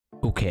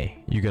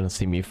Okay, you're gonna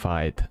see me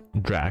fight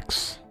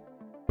Drax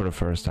for the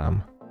first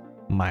time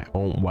my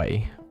own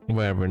way,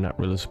 where we're not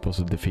really supposed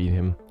to defeat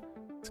him.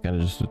 It's kind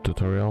of just a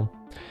tutorial,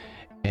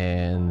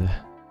 and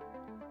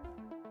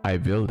I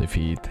will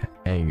defeat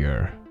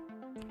Anger.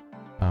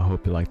 I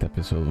hope you liked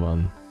episode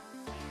 1.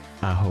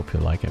 I hope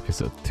you like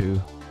episode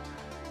 2.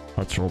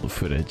 Let's roll the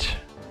footage.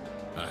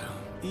 I'll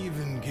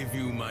even give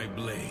you my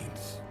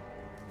blades.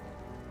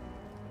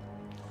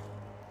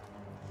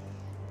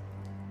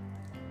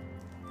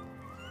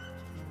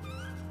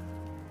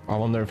 I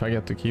wonder if I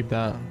get to keep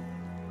that.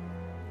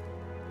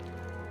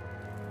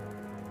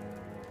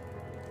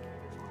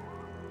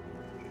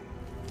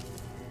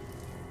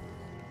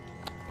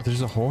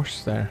 There's a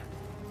horse there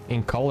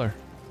in color.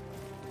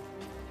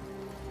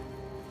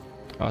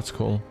 Oh, that's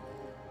cool.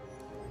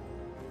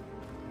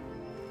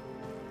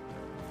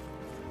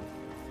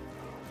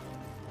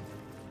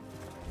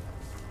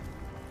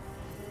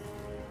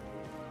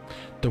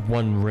 The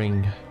One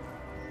Ring.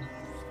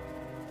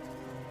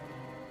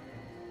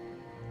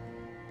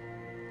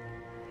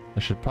 I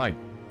should probably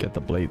get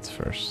the blades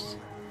first.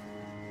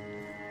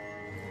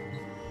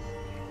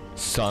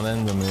 Sun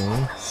and the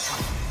moon.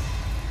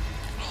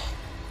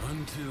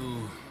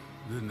 Until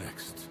the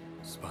next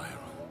spiral,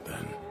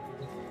 then.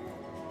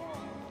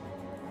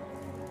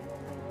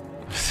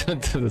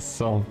 Listen to the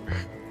song.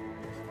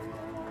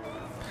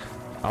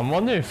 I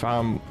wonder if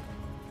I'm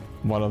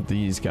one of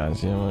these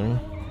guys, you know what I mean?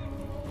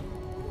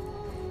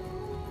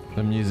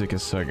 The music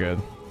is so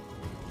good.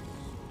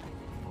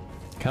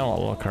 Kinda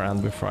wanna look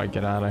around before I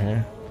get out of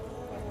here.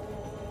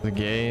 The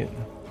gate.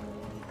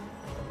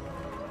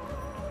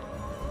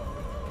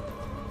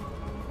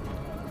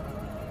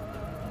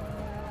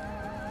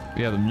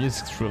 Yeah, the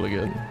music's really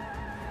good.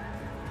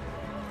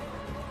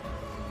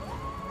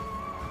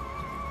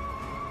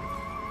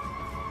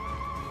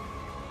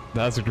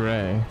 That's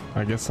gray.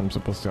 I guess I'm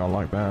supposed to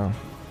unlock that.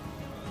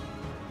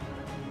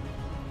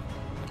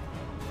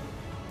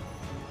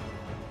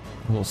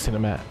 A little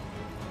cinematic.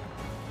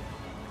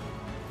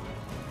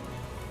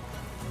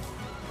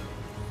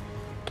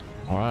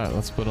 Alright,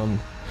 let's put on.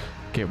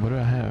 Okay, what do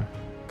I have?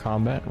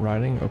 Combat,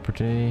 riding,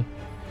 opportunity,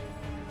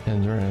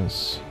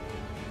 endurance.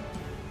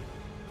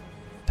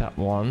 That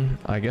one.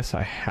 I guess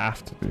I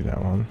have to do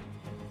that one.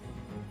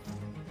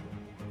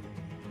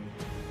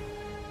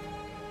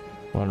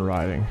 One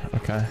riding.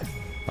 Okay.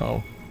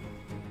 Oh.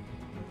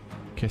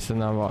 Okay, so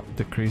now what?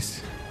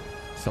 Decrease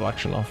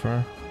selection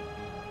offer.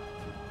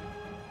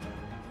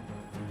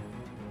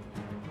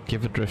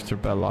 Give a drifter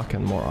bad luck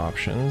and more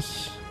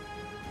options.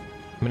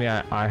 How many?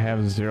 I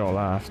have 0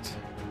 left.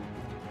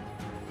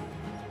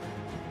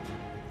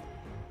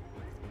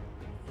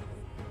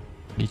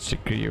 Each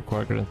degree your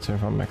quadrant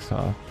from max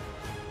off.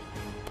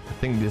 I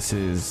think this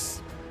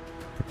is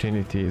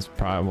opportunity is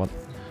probably what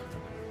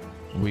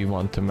we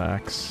want to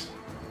max.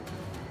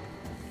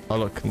 Oh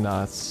look,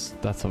 no,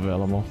 that's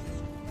available.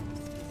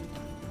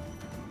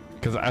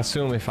 Because I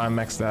assume if I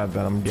max that,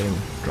 then I'm getting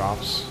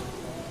drops.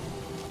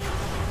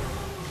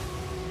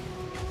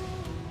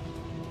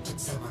 Did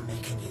someone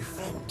make a new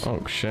friend?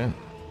 Oh shit.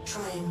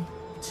 Trying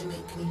to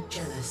make me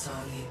jealous,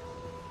 are you?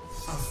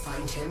 I'll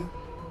find him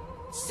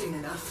soon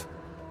enough.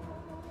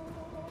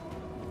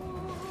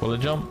 Bullet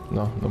jump?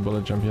 No, no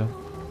bullet jump yet.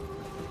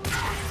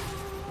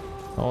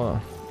 Hold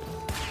on.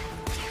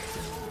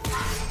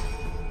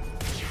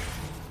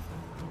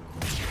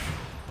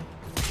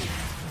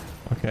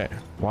 Okay,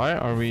 why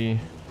are we...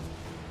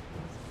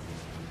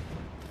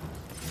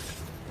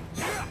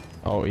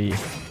 Oh, E.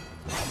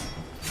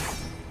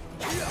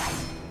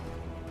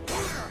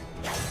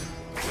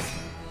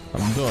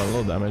 I'm doing a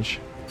little damage.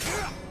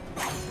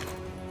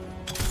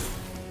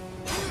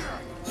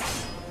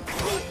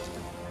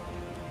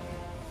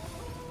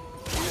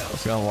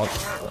 Let's go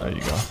what? There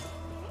you go.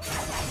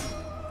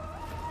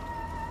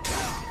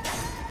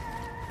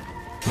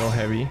 No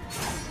heavy.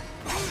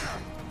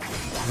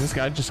 Is this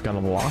guy just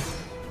gonna block?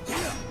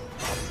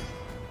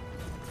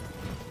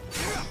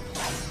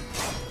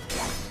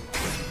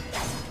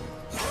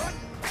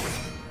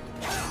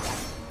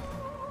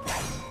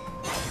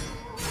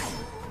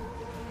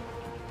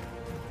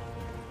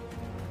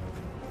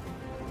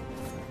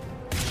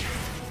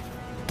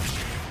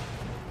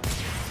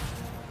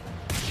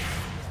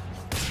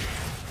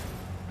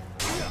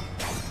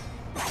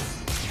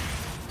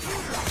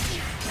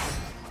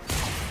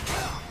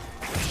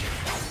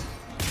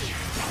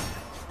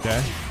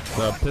 Okay,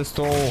 the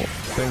pistol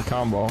thing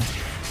combo.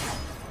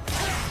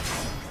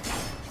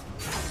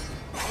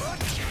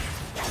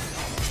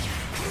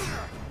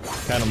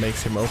 Kind of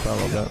makes him open a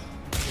little bit.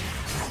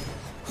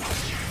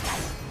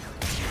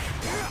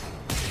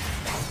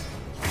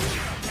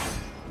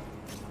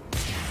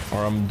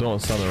 Or I'm doing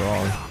something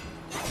wrong.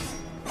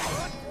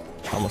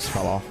 Almost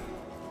fell off.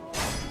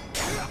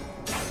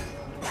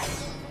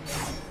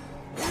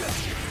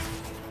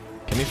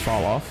 Can he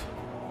fall off?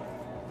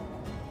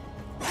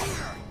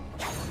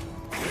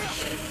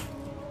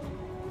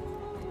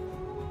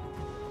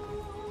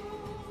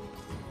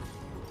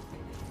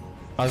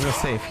 I was gonna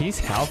say, if he's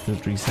health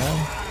is reset.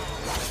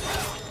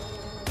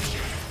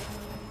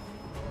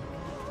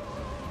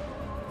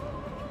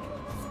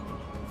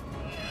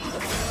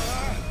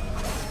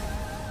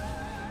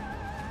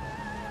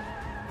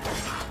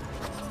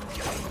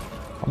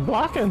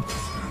 blocking.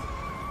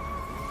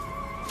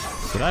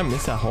 Did I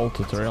miss that whole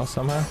tutorial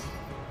somehow?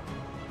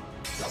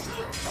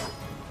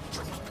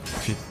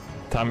 If you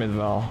time it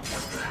well,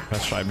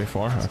 let's try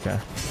before. Okay.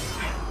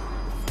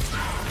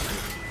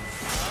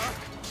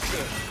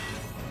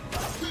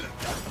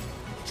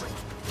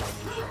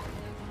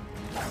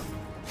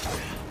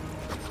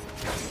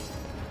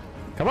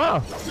 Come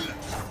on!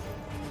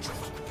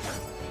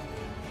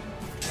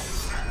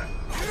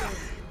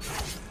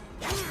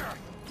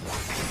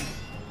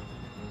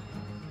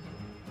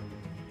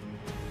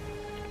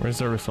 Where's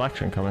the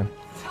reflection coming?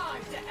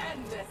 Time to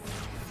end this.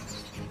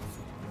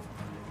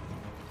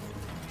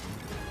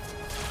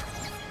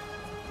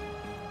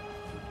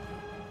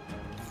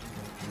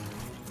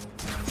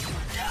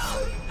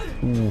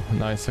 Ooh,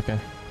 nice, okay.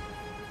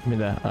 Give me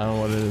that. I don't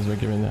know what it is, but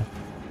give me that.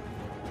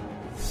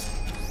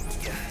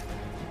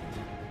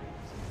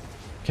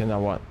 Okay, now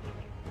what?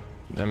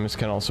 Enemies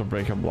can also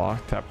break a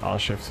block. Tap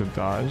Alt Shift to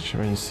dodge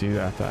when you see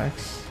the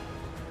attacks.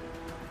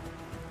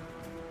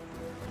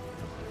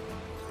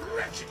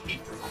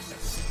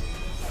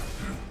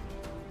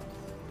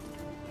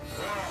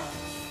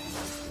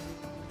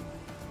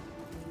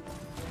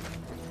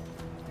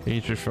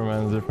 Each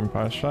recommends different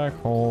power strike.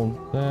 Hold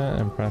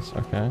and press.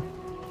 Okay.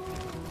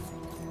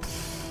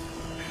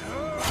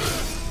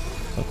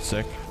 That's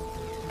sick.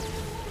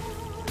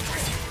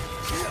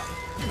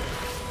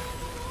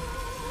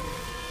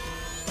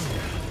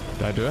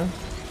 Did I do it?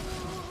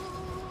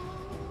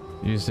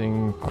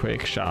 Using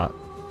quick shot.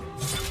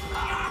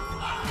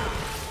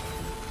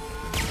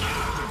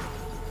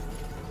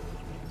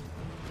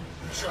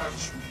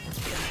 Charge.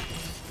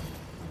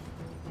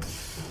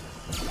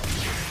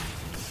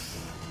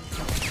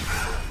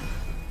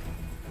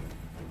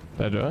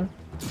 Did I do it?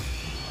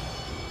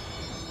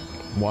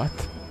 What?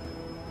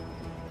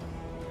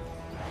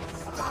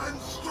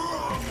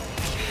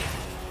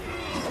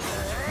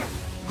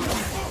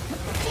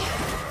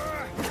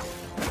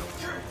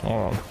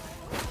 Hold on.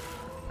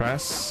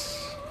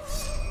 Press.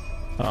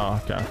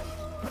 Oh, okay.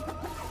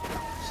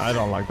 I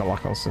don't like the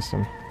lock-on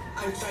system.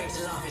 I'm trying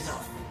to laugh it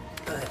off,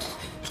 but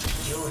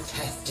you're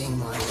testing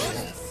my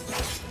limits.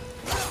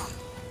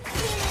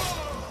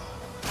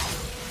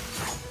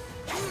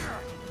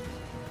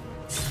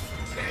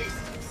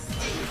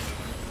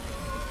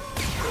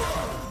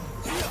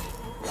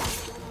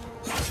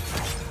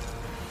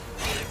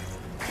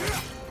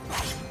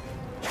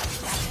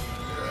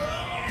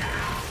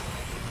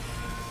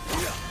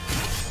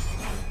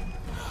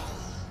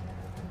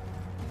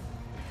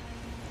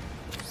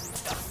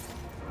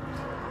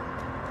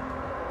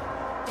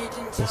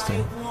 This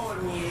thing. I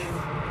warn you.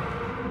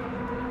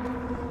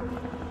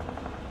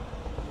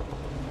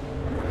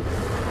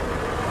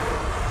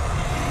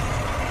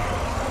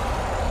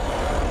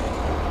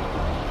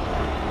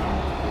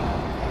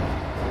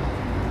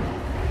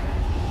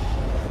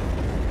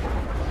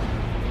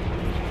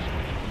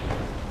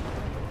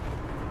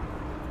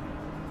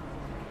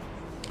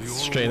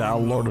 Straight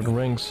out Lord of the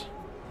Rings.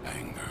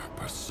 Anger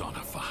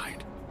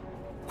personified.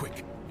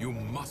 Quick, you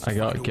must I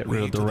gotta find a get rid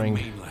way of the to ring.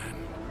 mainland.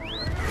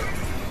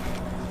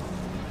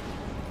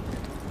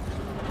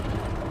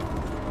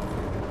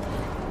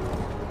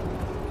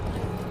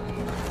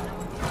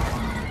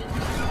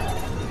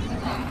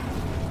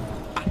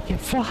 I can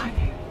fly.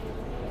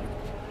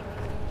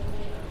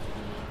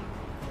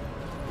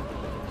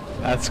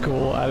 That's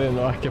cool. I didn't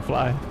know I could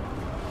fly.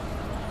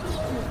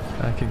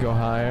 I could go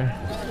higher.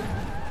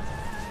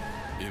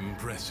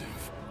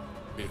 Impressive.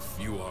 If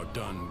you are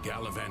done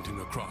gallivanting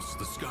across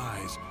the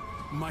skies,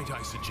 might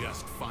I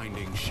suggest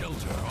finding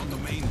shelter on the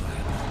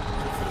mainland?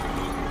 For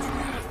moon's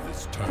wrath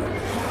is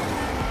turned.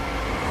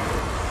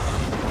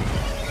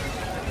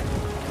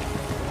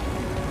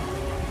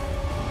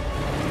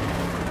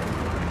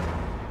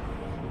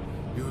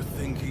 You're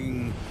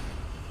thinking,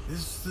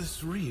 is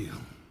this real?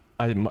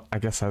 I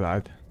guess I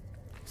died.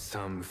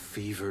 Some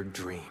fevered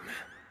dream.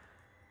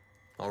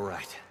 All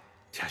right,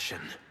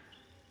 Teshin.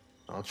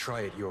 I'll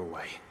try it your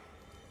way.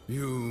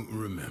 You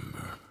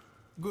remember.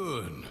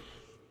 Good.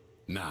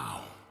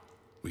 Now,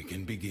 we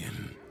can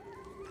begin.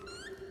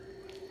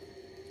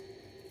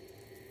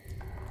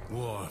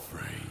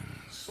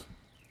 Warframes.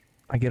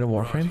 I get a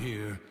Brought Warframe?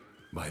 here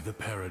by the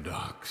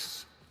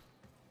Paradox.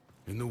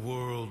 In the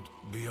world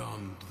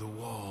beyond the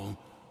wall,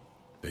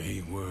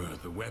 they were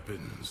the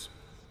weapons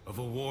of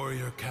a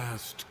warrior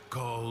caste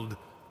called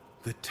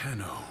the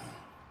Tenno.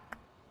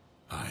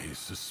 I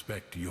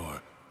suspect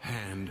your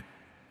hand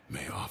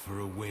may offer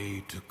a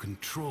way to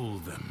control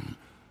them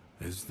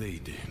as they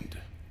did.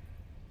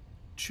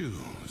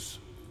 Choose.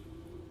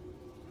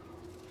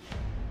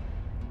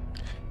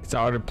 It's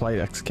already played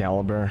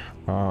Excalibur.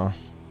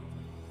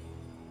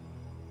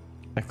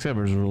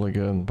 Excalibur's really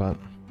good, but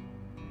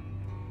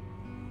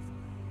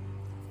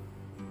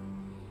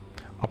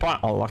I'll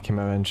probably unlock him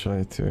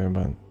eventually too,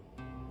 but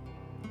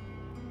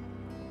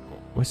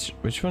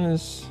which one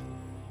is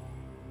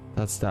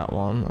that's that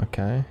one,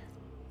 okay.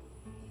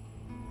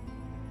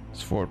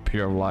 It's for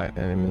pure light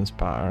and immense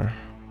power.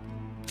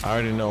 I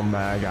already know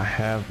Mag, I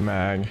have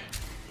Mag.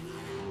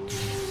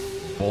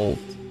 Bolt,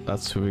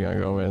 that's who we're gonna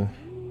go with.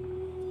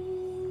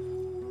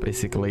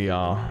 Basically,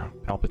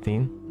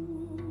 Palpatine.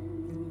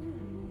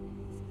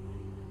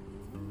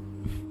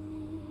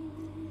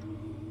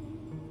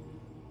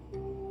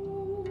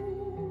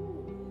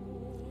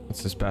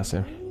 What's his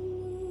passive?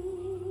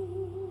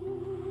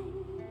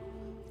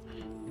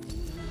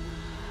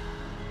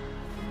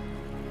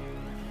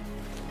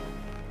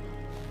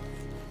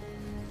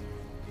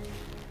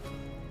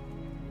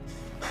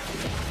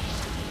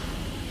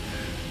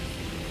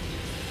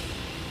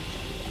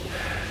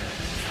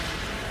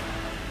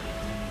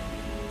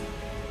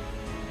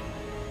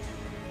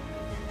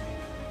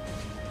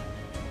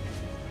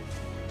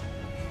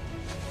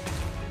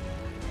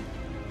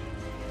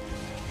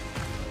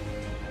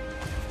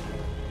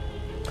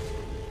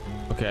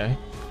 Okay,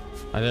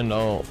 I didn't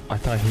know. I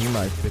thought he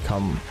might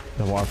become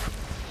the Warframe.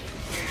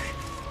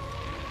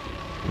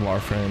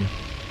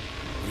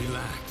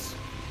 Relax.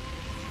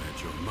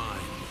 Let your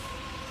mind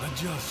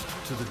adjust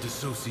to the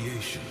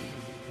dissociation.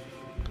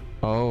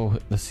 Oh,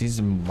 does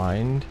his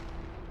mind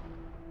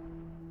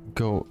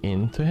go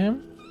into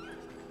him?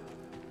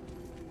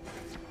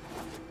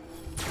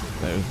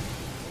 There's...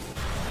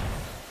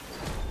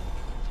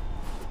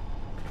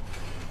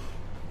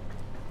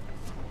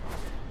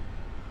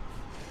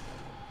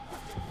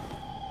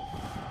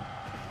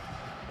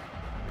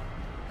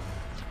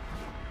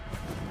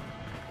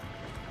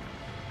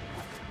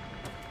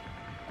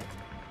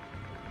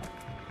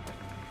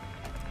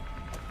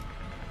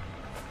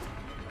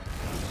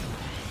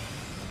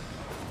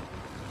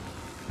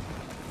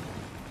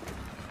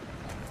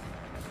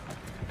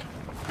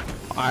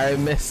 I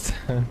missed.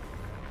 I'm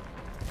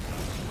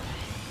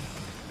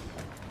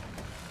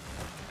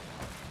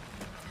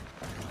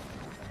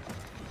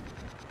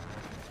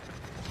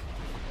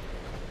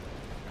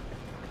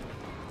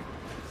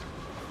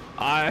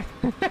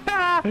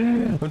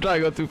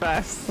trying to go too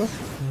fast.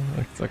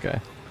 It's okay.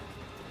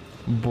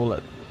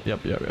 Bullet. Yep.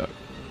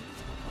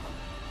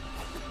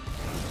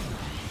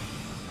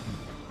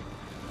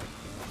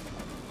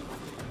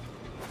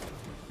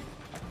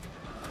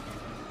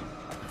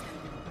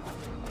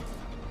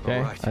 Okay,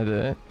 Alright. I did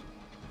it.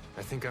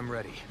 I think I'm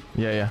ready.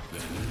 Yeah.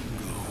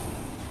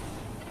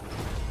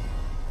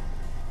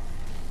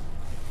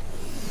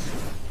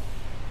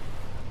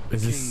 The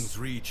Is this King's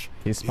Reach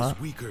his is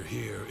spot? weaker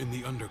here in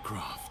the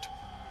Undercroft.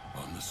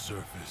 On the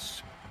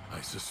surface,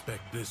 I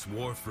suspect this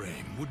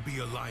Warframe would be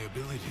a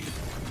liability,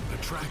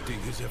 attracting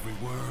his every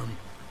worm.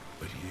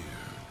 But here,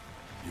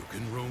 you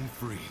can roam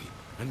free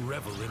and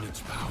revel in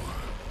its power.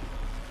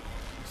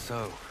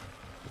 So,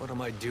 what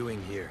am I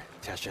doing here,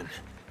 Teshin?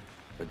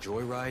 A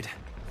joyride?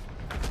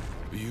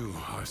 You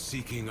are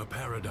seeking a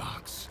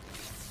paradox.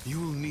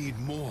 You'll need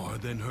more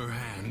than her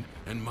hand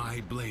and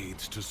my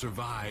blades to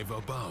survive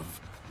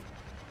above.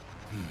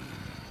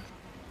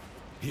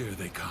 Here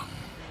they come.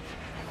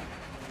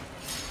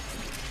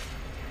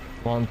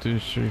 1, 2,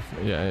 3,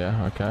 4.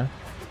 Yeah, okay.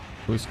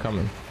 Who's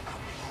coming?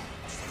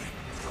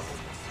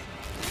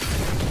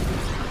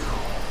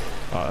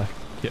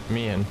 Get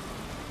me in.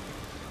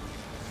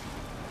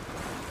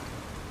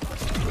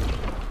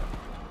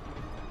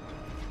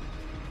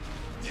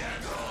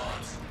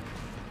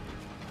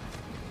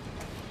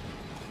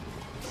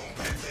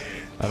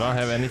 I don't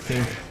have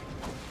anything.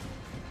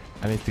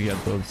 I need to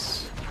get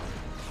those.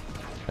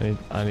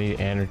 I need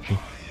energy.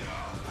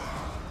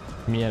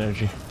 Me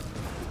energy.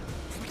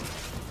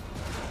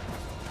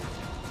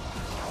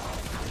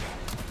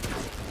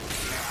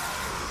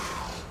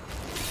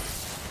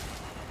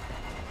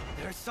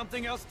 There's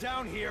something else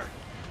down here.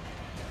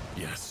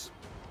 Yes,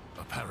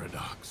 a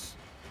paradox.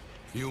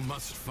 You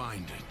must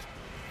find it.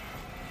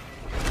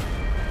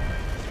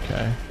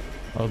 Okay.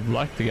 I would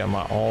like to get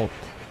my alt.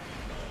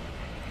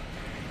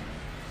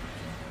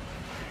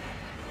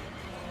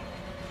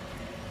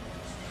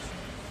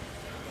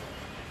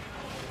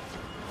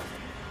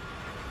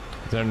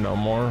 Is there no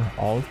more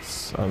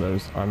alts? Oh,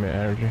 there's army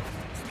energy.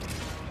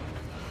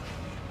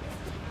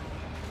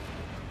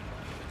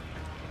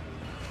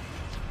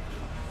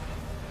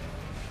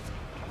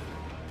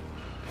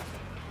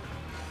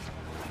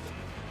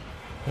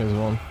 There's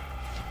one.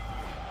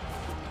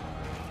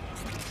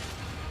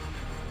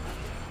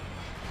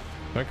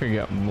 If I could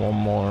get one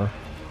more.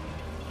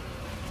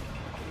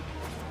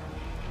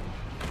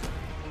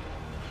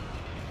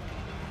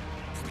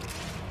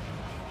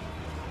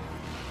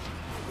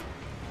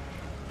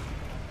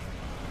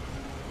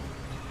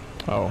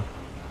 Oh.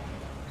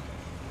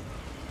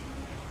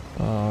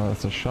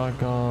 That's a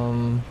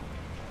shotgun.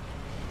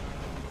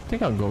 I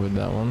think I'll go with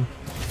that one.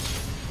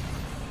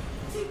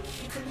 Think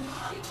you can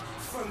hide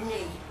from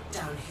me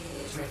down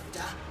here,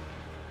 Drifter?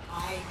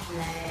 I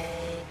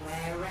play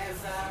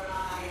wherever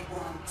I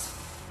want.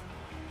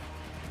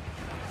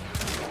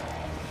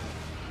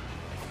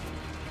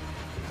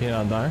 He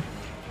not die?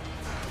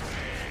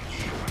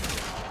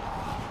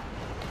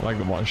 I like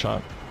the one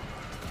shot.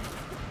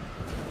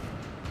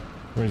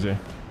 Where is he?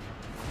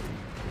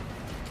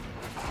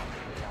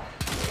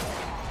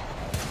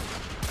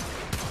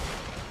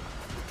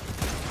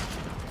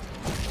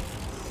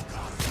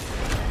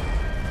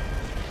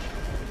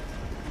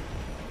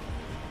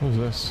 Who's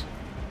this?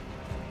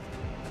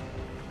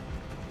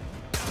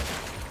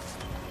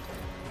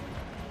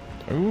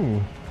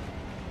 Ooh.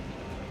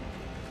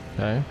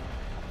 Okay.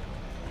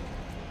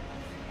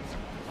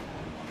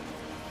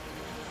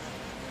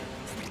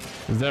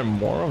 Is there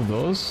more of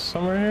those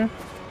somewhere here?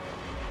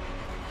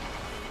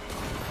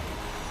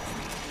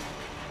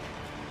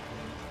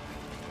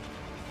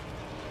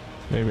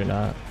 Maybe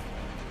not.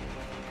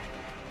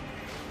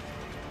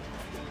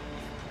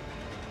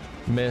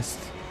 Missed.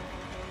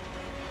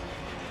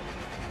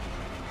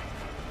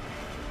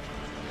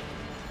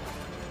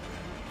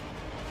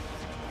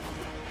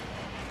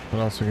 What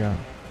else we got?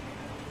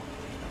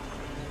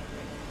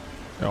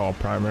 Oh,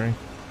 primary.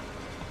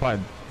 But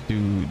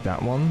do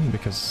that one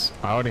because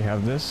I already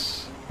have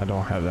this. I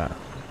don't have that.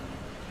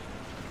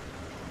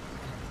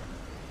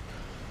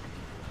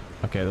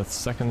 Okay, that's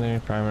secondary,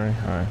 primary.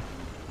 All right,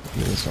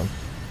 do this one.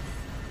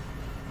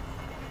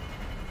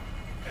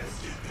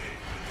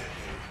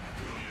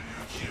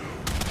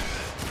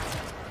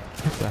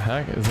 What the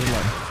heck is it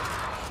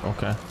like?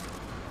 Okay,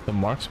 the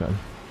marksman.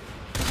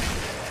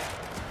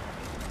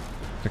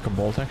 Like a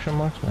bolt action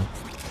marksman.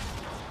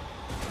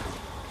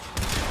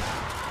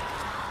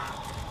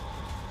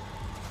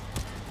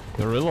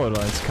 The reload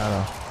is kind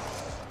of,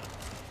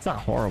 it's not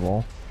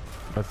horrible,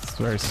 but it's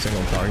very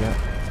single target.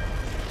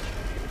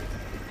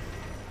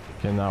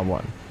 Okay, now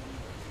what?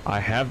 I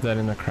have that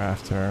in the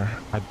crafter.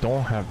 I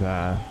don't have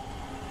that.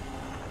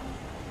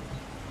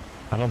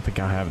 I don't think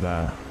I have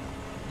that.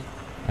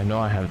 I know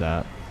I have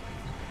that.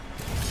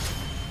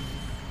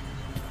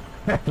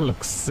 It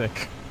looks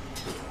sick.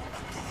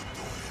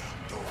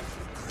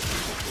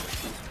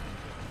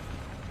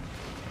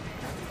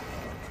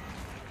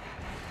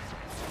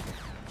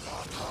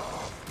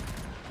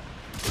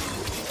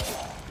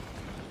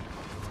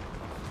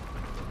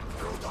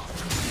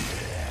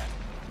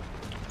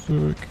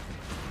 Sick.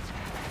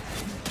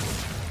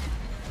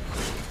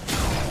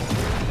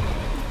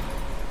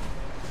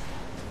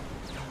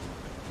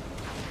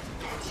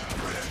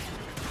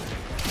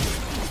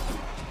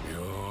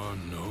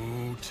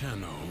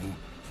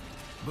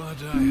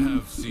 But I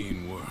have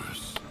seen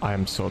worse. I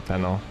am so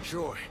Tenno.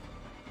 Sure.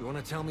 You want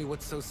to tell me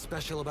what's so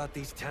special about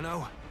these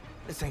Tenno?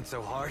 This ain't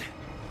so hard.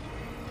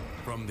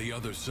 From the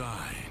other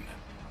side,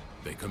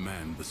 they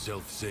command the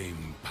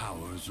self-same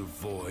powers of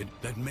void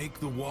that make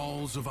the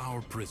walls of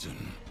our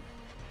prison.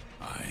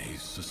 I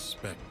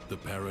suspect the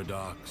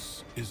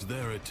Paradox is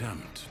their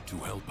attempt to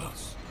help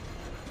us.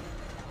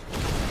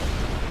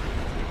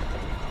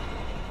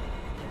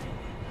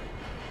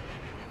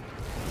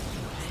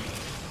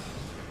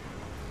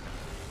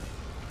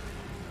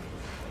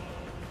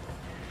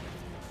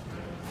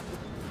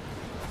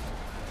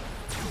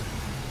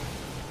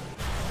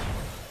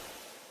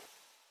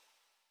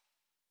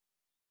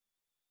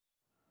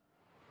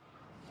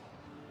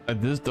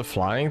 The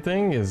flying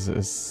thing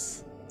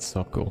is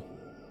so cool.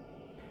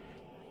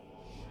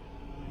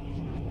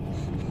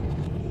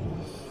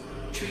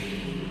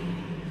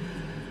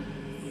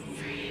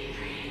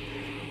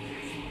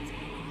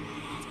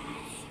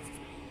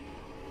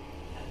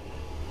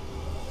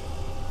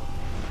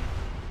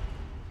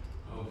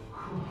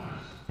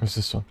 What's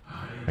this one?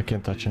 I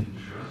can't touch it.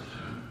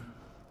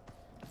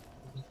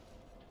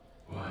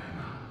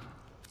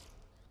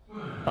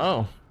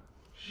 Oh.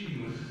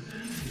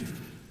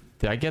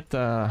 Did I get the...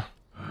 I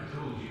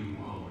told you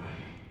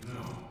already.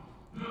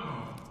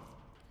 No.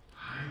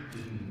 I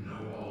didn't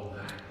know all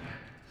that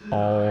yet.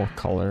 all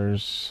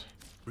colors?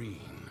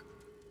 Green.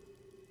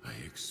 I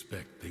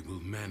expect they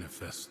will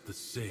manifest the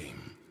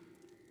same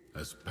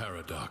as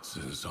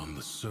paradoxes on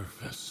the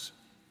surface.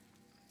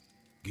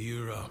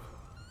 Gear up,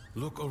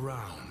 look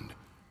around,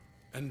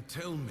 and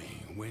tell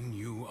me when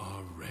you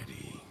are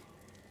ready.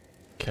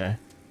 Okay.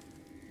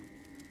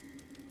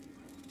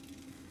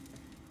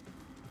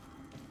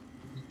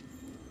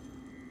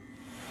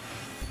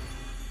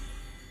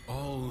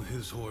 All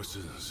his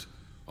horses,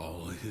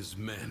 all his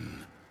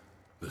men.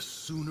 The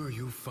sooner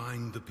you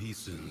find the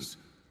pieces,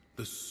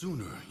 the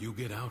sooner you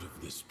get out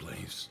of this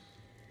place.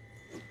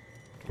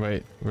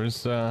 Wait,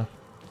 where's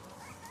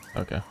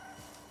okay.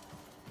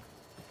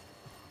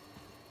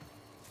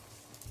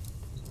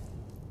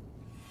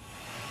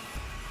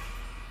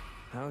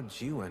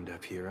 How'd you end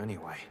up here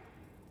anyway?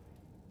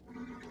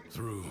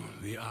 Through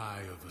the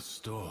eye of a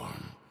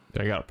storm.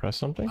 Do I gotta press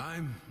something?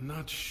 I'm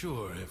not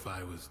sure if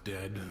I was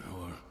dead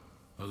or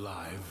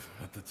alive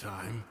at the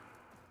time.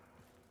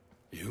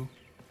 You?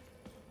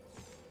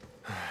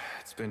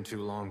 It's been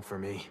too long for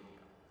me.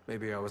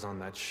 Maybe I was on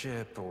that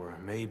ship, or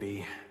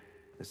maybe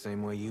the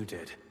same way you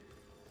did.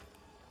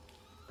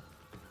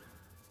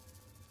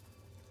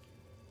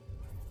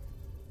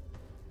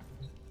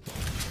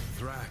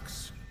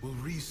 Thrax will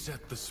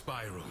reset the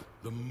spiral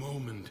the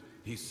moment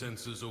he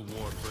senses a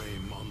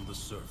Warframe on the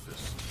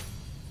surface.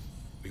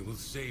 We will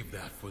save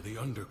that for the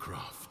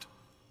Undercroft.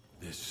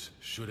 This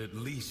should at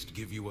least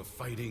give you a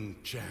fighting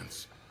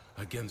chance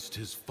against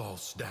his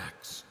false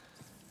stacks.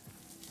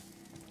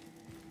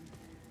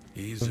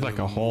 He's There's like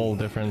a whole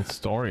different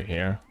story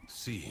here.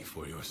 See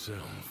for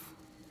yourself.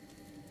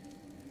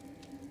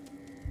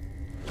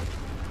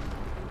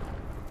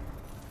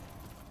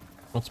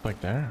 What's back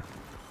there?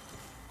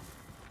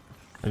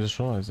 I just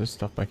realized there's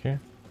stuff back here.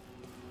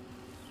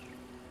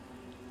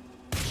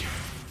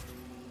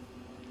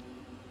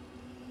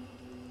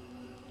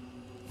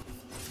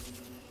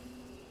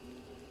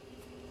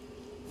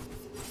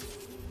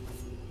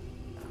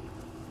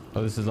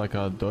 Oh, this is like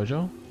a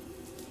dojo?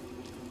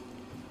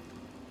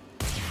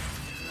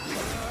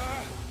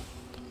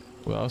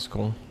 Well, that's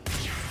cool.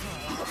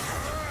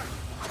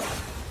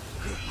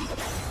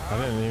 I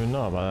didn't even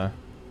know about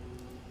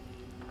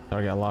that.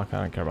 Target lock,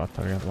 I don't care about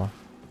target lock.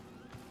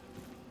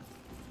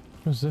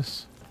 Who's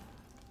this?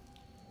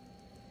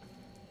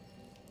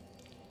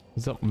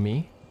 Is that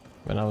me?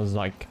 When I was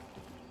like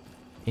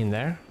in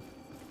there?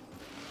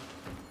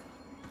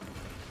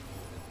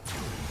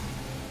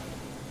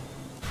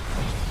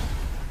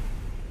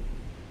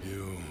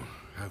 You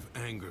have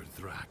angered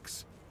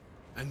Thrax,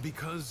 and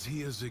because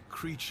he is a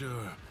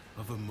creature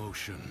of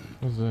emotion,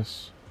 What's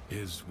this?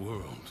 his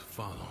world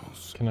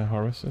follows. Can I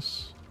harvest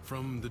this?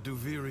 From the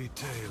Duviri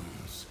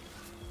tales,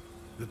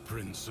 the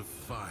Prince of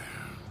Fire.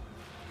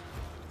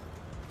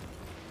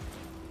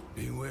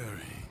 Be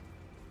wary.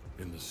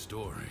 In the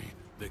story,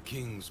 the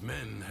king's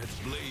men had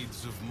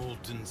blades of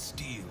molten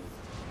steel.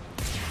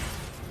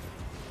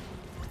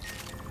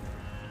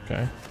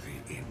 Okay.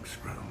 The imp's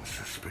grown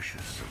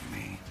suspicious of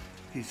me.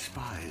 His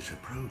spies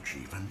approach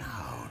even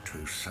now to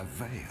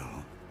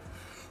surveil.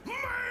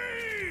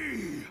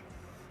 Me!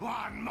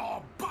 One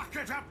more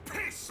bucket of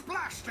piss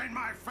splashed in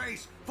my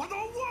face for the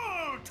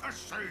world to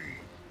see!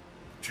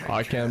 Take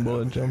I can't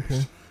bullet jump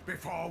here.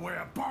 before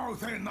we're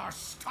both in the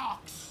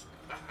stocks!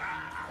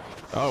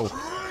 Oh.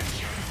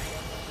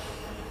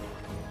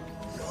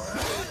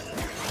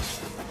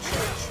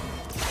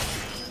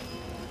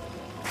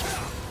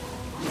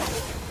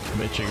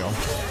 Bitch you go.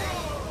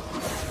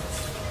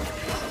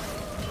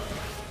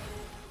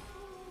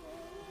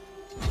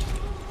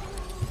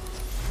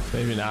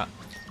 Maybe not.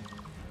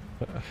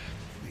 The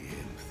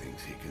imp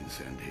thinks he can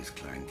send his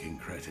clanking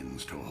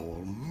cretins to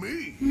haul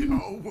me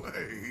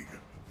away.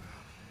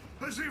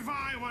 As if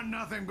I were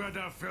nothing but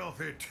a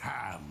filthy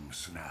tam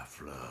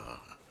snaffler.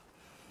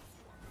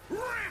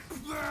 Rip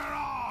their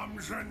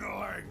arms and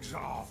legs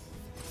off!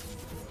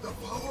 The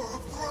power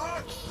of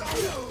Thrax!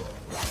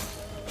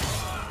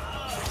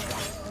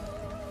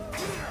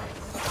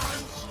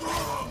 I'm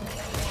strong!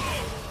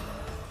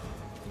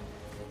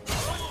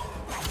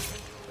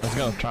 I was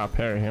gonna try to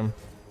parry him.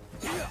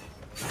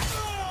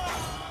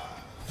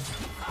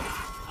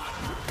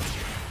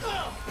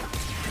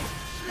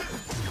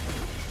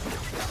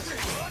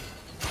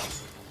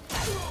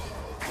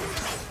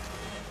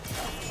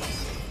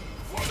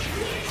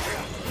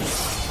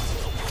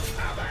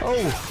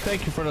 Oh,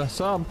 thank you for the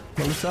sub,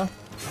 Melissa.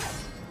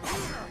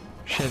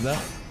 Shit, that.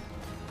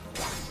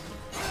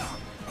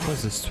 What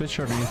is this, Twitch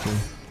or YouTube?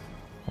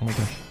 Oh my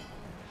gosh.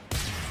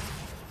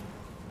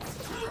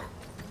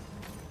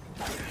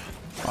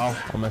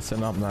 Oh, I'm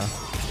messing up now.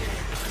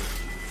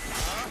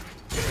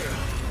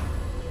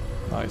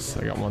 Nice,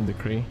 I got one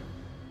decree.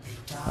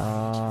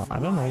 I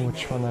don't know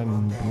which one I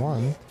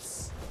want.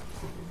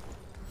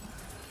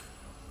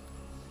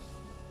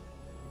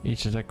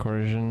 Each attack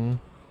corrosion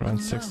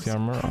grants 60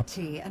 armor up.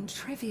 Petty and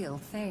trivial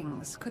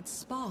things could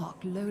spark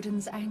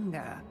Loden's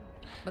anger,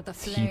 but the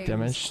Heat flames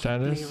damage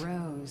status? quickly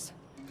rose.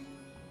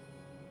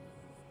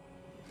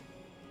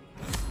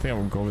 I think I'm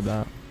gonna go with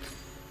that.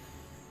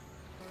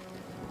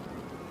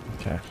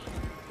 Okay.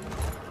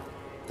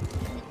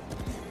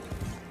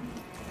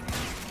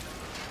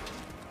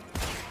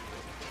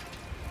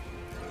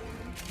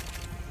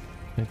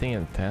 Anything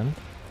in 10?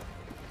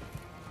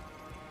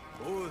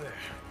 Oh there.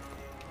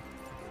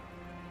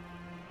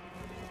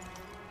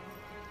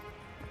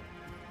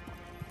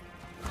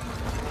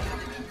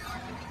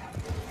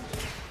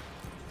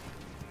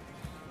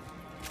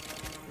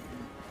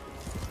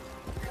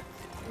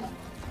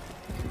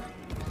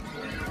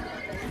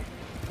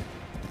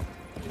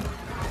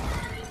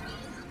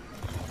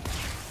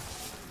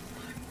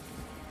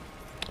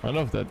 I don't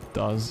know if that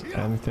does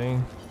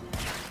anything.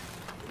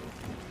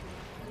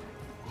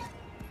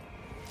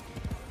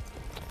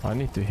 I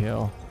need to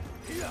heal.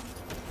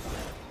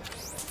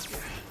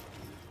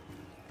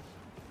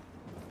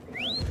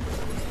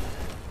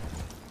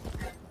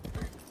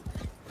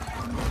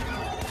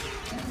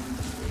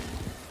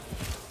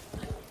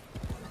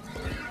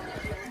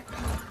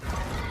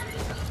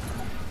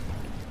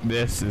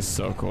 This is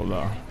so cool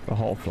though, the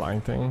whole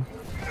flying thing.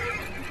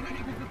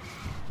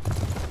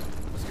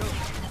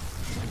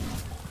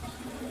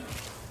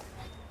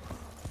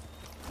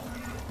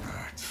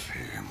 That's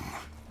him.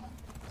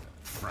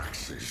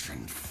 Thrax's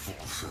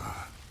enforcer.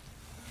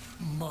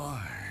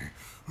 My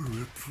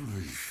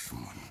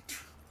replacement.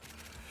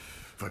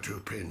 For 2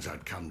 pins,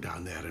 I'd come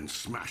down there and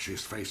smash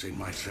his face in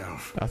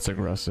myself. That's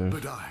aggressive.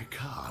 But I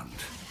can't.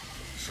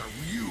 So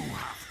you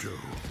have to.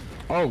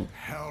 Oh!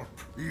 Help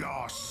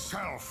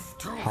yourself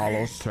to Hollow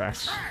his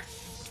Thrax.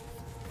 test.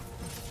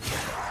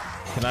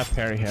 Can I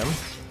parry him?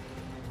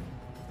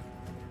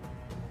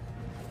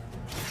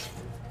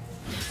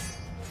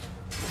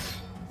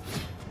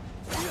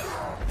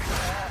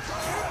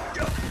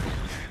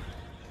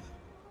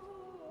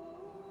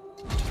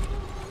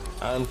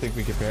 I don't think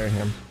we can bury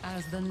him.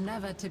 As the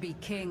never-to-be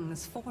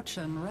king's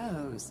fortune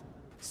rose,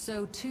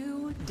 so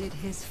too did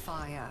his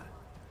fire,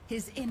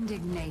 his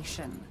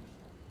indignation,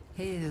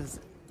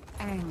 his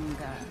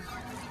anger.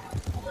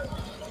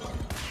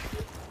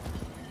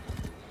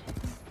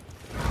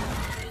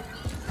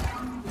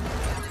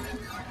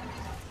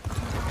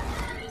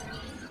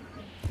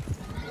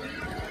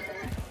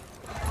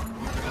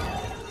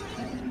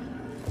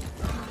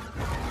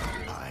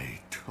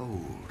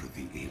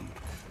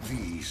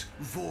 These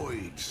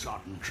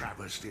void-sodden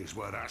travesties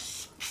were a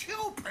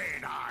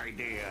stupid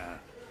idea.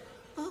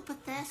 Oh,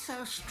 but they're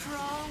so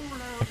strong,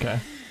 Logan. Okay.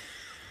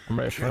 I'm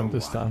ready for him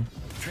this time.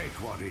 Take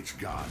what it's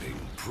guarding,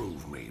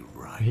 prove me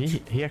right.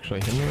 He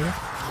actually hit me.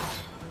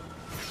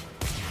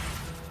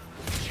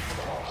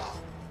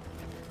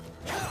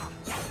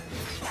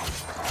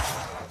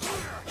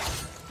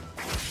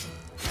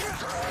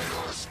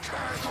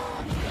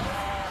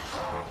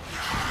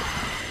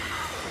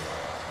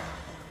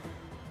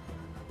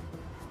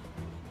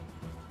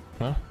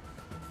 Huh?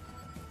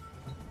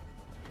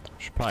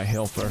 Should probably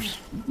heal first,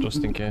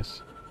 just in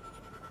case.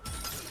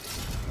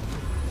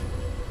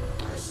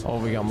 Oh,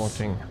 we got more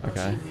thing.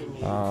 Okay.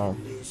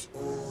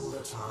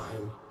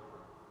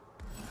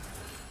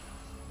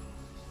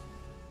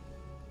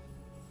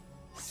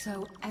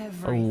 So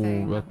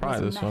everything we'll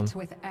probably was this met one.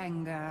 with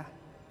anger,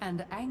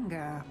 and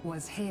anger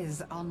was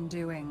his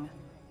undoing.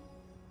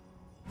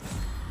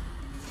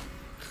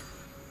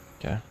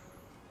 Okay.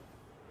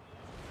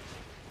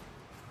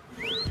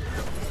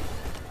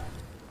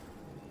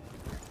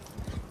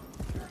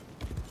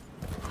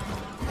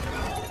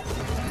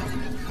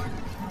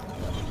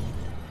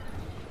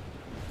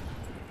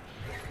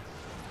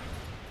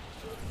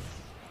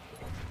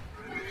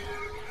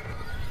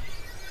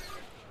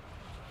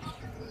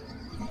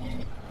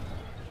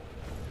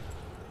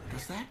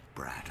 Does that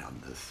brat on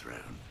the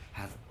throne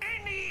have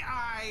any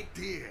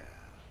idea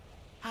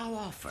how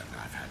often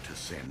I've had to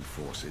send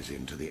forces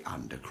into the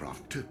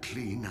Undercroft to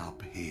clean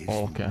up his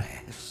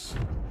mess?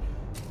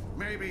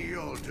 Maybe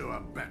you'll do a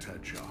better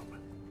job.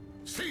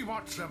 See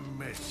what's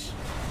amiss.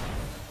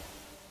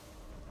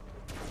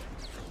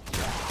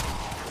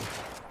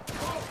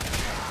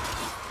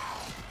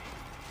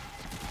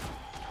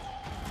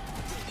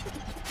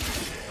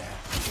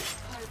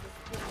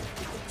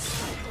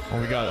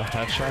 Oh, we got a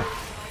headshot.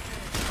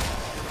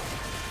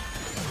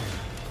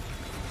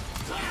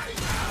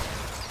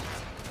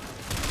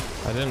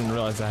 I didn't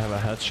realize I have a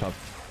headshot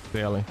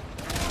daily.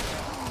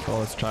 So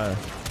let's try to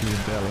use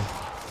it daily.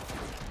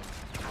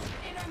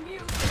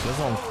 This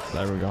one,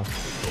 there we go.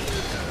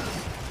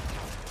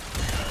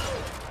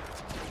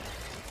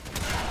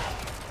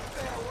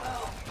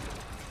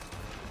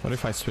 What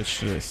if I switch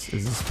to this?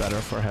 Is this better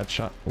for a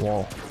headshot?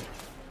 Whoa.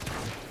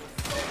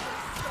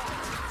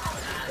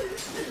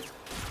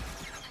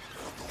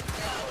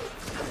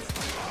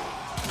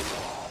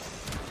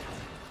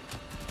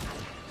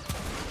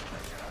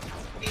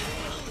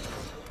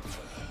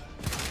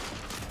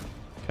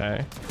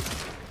 Okay.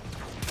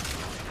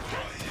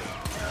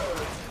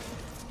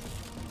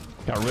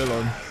 Got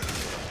reload.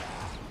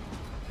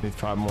 Need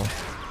 5 more.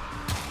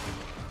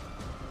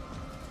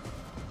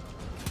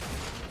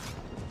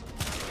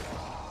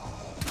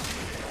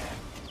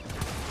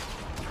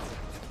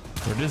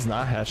 Were these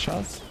not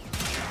headshots?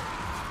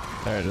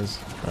 There it is.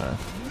 Alright.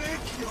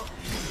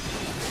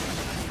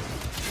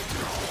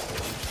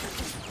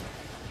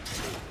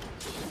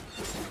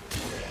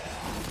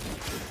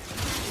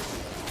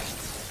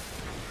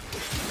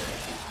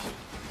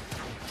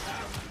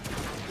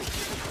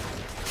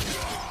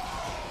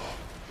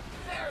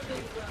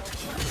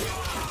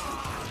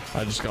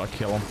 I just gotta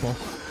kill him. Well.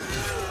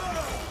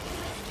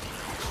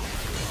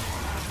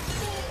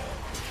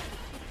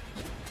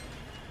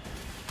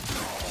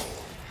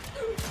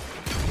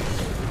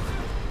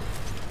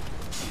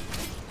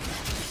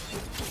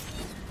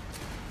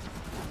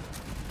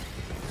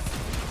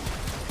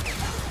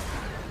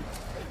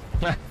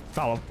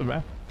 Fell off the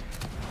map.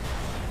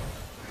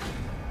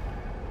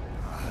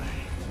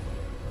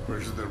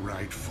 Where's the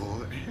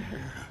rightful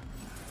heir?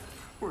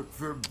 With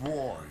the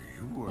boy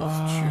you were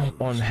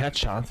On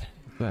headshot.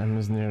 The enemy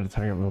is near the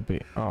target will be.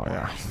 Oh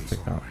yeah. What's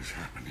always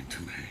happening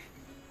to me?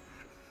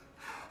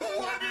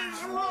 What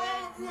is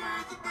wrong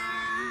with me?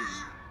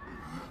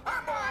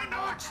 Am I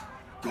not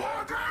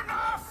good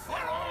enough for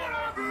all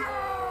of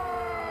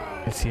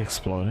you? Is he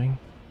exploding?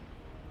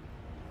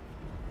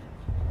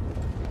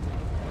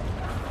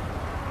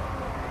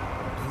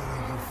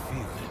 Will you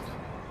feel it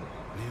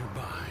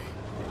nearby?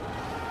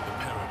 The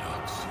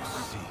paradox you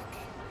seek.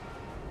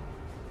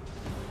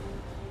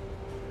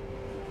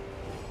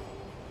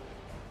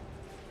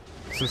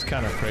 This is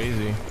kind of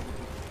crazy.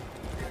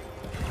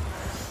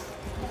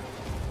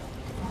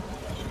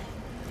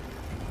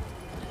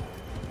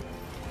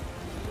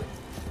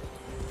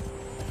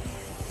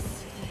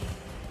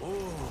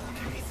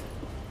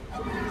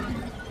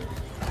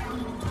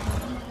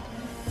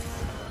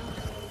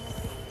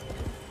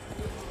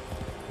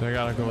 I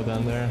gotta go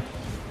down there.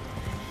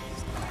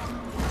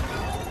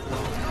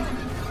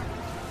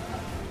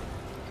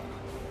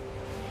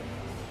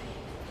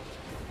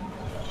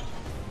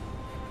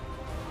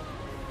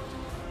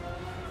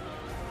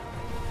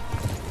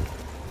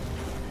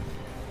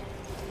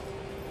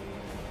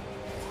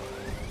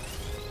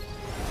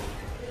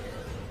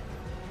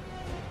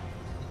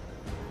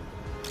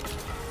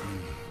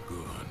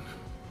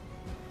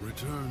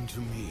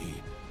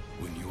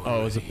 are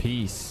Oh, it was a ready.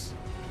 piece.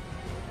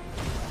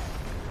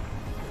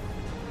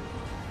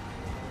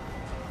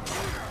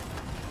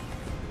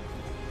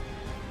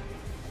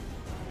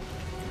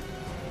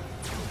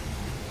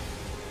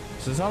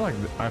 So it's not like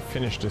I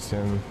finished this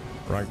in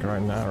right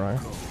now, right?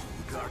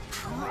 The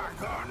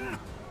dragon.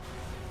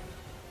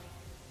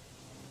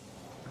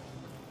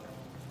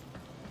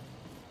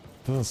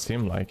 Doesn't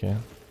seem like it.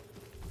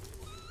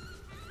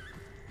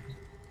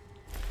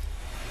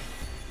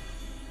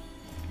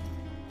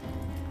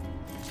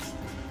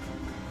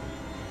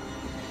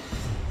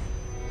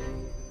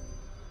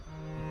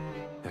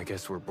 I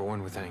guess we're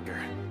born with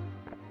anger.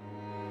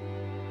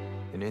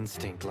 An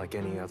instinct like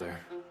any other.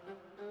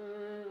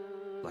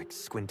 Like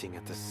squinting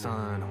at the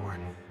sun or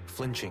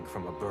flinching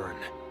from a burn.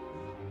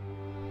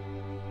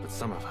 But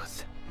some of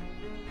us...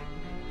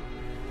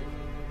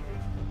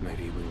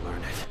 maybe we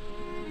learn it.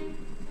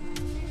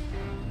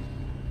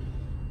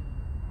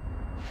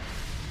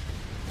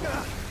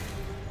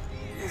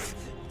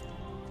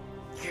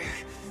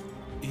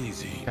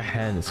 Easy. The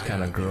hand is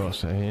kind of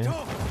gross, eh?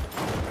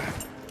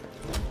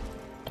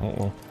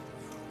 Uh-oh.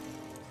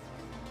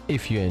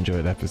 If you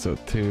enjoyed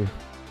episode 2,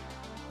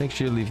 make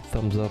sure you leave a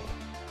thumbs up,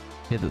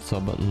 hit the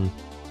sub button,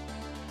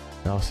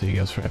 and I'll see you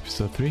guys for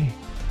episode 3.